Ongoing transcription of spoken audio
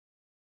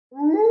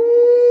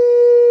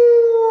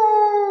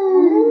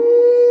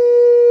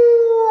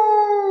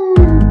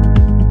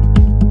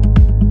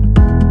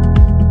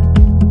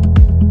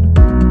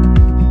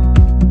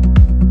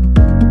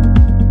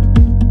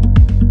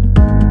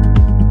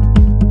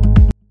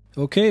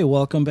Okay,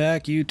 welcome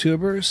back,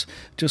 YouTubers.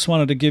 Just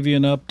wanted to give you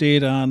an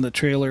update on the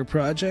trailer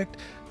project.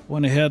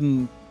 Went ahead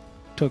and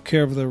took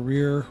care of the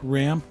rear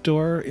ramp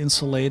door,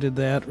 insulated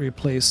that,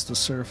 replaced the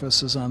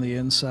surfaces on the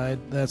inside.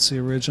 That's the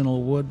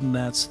original wood, and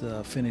that's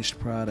the finished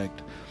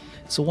product.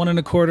 It's a 1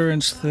 1/4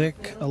 inch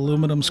thick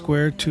aluminum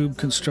square tube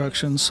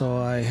construction, so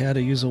I had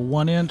to use a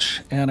 1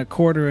 inch and a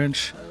 1/4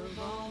 inch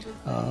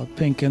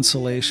pink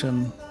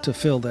insulation to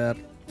fill that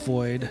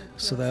void.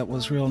 So that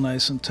was real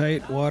nice and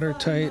tight,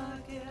 watertight,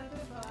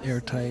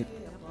 airtight,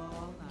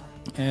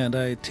 and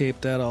I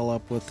taped that all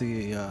up with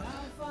the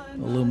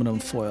aluminum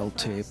foil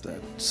tape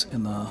that's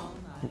in the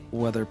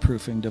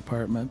weatherproofing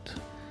department,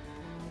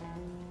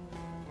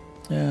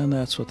 and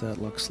that's what that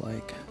looks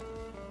like.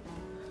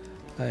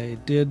 I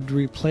did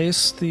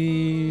replace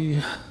the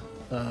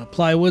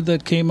plywood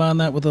that came on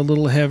that with a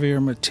little heavier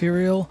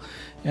material,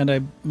 and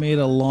I made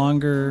a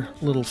longer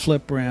little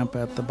flip ramp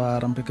at the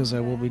bottom because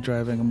I will be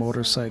driving a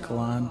motorcycle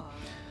on.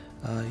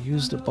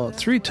 Used about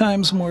 3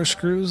 times more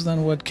screws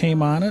than what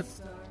came on it,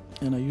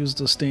 and I used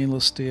a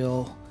stainless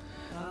steel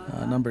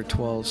number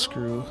 12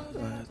 screw.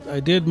 I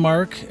did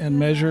mark and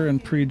measure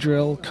and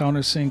pre-drill,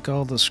 countersink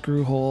all the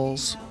screw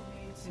holes,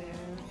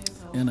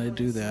 and I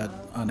do that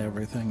on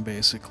everything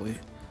basically.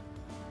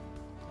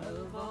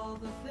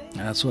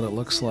 That's what it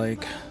looks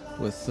like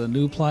with the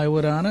new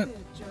plywood on it.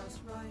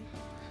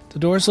 The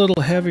door's a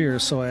little heavier,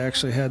 so I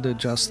actually had to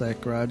adjust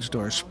that garage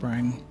door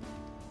spring.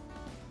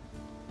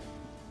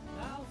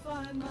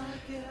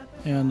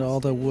 And all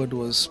the wood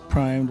was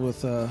primed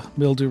with a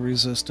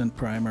mildew-resistant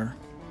primer.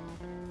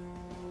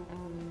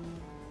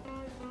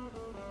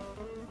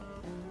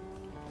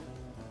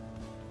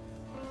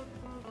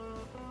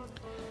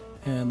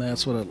 And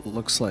that's what it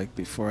looks like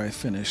before I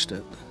finished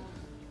it.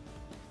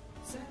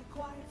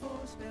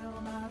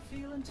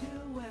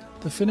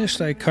 The finished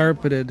I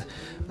carpeted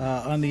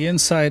on the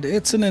inside.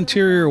 It's an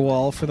interior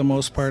wall for the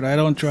most part. I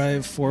don't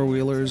drive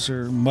four-wheelers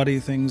or muddy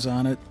things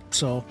on it,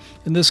 so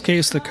in this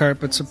case the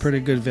carpet's a pretty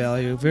good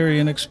value. Very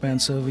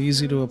inexpensive,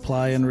 easy to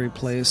apply and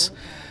replace.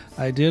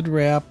 I did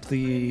wrap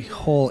the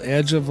whole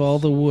edge of all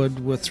the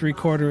wood with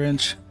 3/4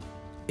 inch,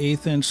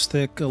 1/8 inch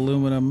thick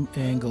aluminum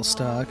angle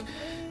stock.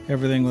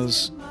 Everything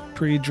was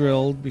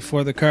pre-drilled.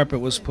 Before the carpet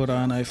was put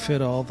on, I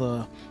fit all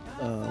the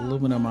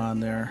aluminum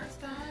on there.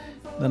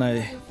 Then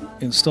I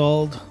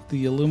installed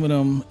the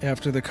aluminum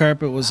after the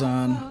carpet was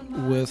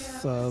on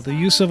with the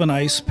use of an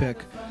ice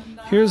pick.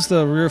 Here's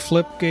the rear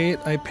flip gate.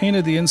 I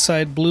painted the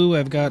inside blue.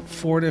 I've got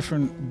 4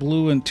 different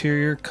blue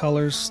interior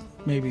colors,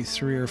 maybe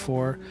 3 or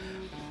 4.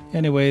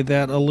 Anyway,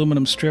 that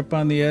aluminum strip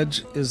on the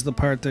edge is the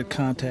part that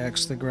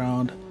contacts the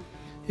ground.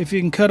 If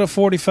you can cut a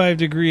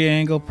 45-degree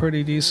angle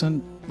pretty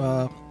decent,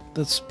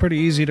 that's pretty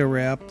easy to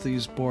wrap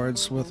these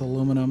boards with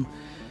aluminum.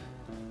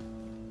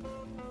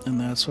 And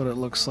that's what it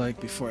looks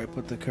like before I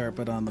put the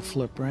carpet on the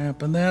flip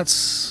ramp. And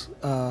that's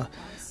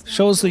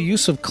shows the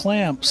use of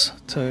clamps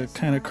to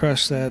kind of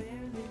crush that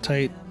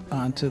tight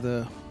onto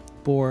the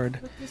board.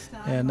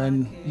 And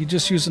then you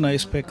just use an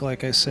ice pick,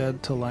 like I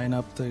said, to line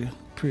up the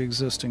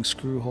pre-existing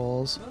screw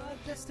holes.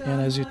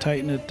 And as you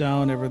tighten it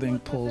down, everything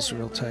pulls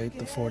real tight.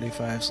 The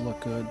 45s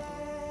look good.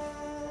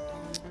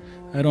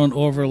 I don't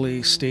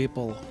overly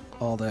staple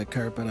all that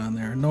carpet on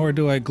there, nor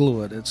do I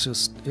glue it. It's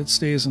just, it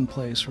stays in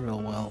place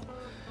real well.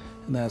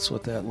 And that's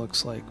what that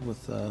looks like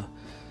with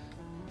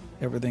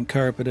everything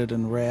carpeted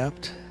and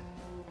wrapped.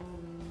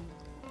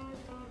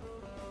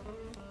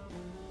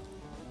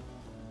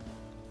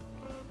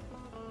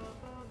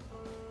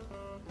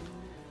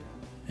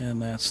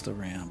 And that's the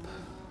ramp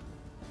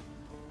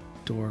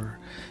door.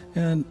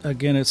 And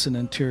again, it's an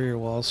interior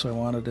wall, so I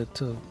wanted it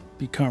to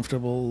be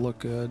comfortable, look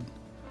good.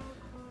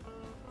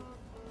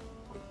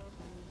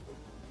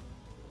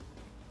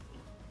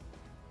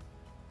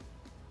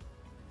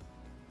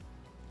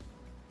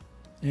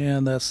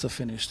 And that's the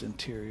finished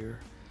interior.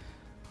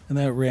 And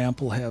that ramp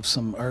will have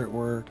some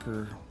artwork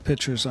or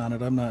pictures on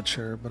it. I'm not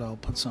sure, but I'll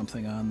put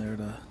something on there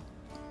to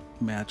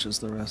matches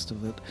the rest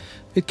of it.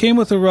 It came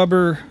with a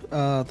rubber,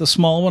 the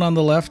small one on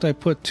the left. I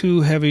put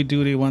 2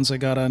 heavy-duty ones I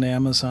got on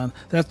Amazon.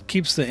 That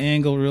keeps the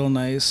angle real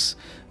nice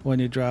when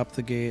you drop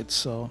the gate.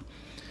 So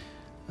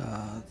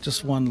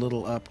just one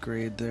little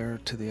upgrade there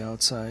to the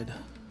outside.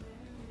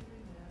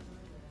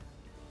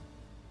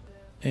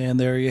 And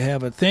there you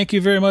have it. Thank you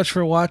very much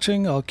for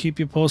watching. I'll keep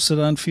you posted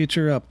on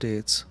future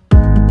updates.